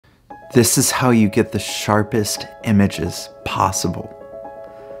This is how you get the sharpest images possible,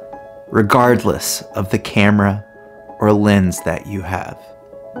 regardless of the camera or lens that you have.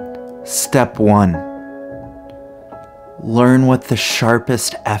 Step 1. Learn what the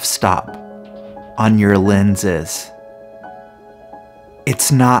sharpest f-stop on your lens is.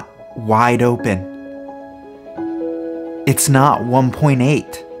 It's not wide open. It's not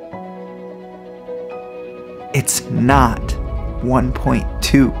 1.8. It's not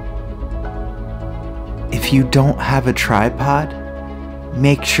 1.2. If you don't have a tripod,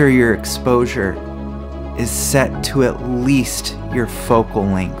 make sure your exposure is set to at least your focal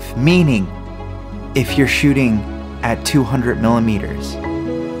length. Meaning, if you're shooting at 200 millimeters,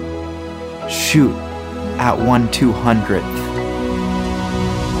 shoot at 1/200th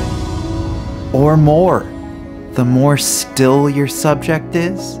or more. The more still your subject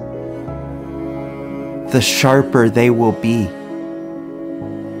is, the sharper they will be.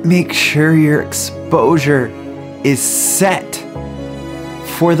 Make sure your exposure is set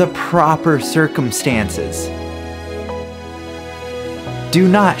for the proper circumstances. Do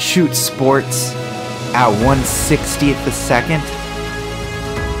not shoot sports at 1/60th a second.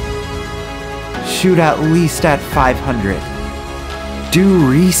 Shoot at least at 500. Do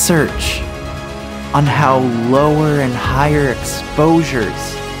research on how lower and higher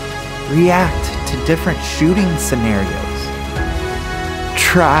exposures react to different shooting scenarios.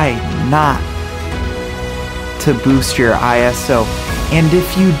 Try not to boost your ISO, and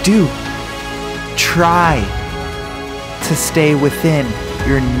if you do, try to stay within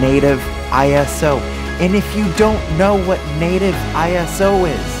your native ISO. And if you don't know what native ISO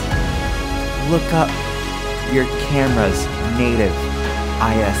is, look up your camera's native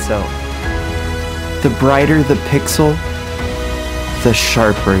ISO. The brighter the pixel, the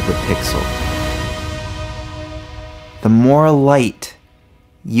sharper the pixel. The more light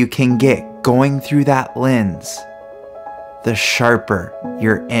you can get going through that lens, the sharper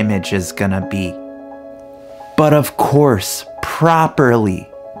your image is gonna be. But of course, properly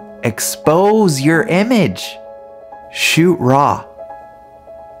expose your image. Shoot raw.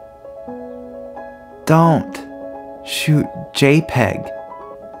 Don't shoot JPEG.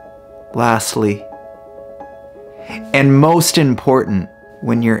 Lastly, and most important,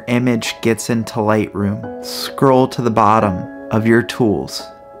 when your image gets into Lightroom, scroll to the bottom of your tools,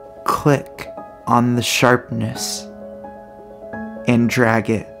 click on the sharpness, and drag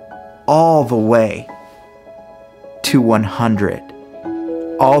it all the way to 100.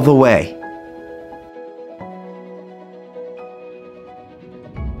 All the way.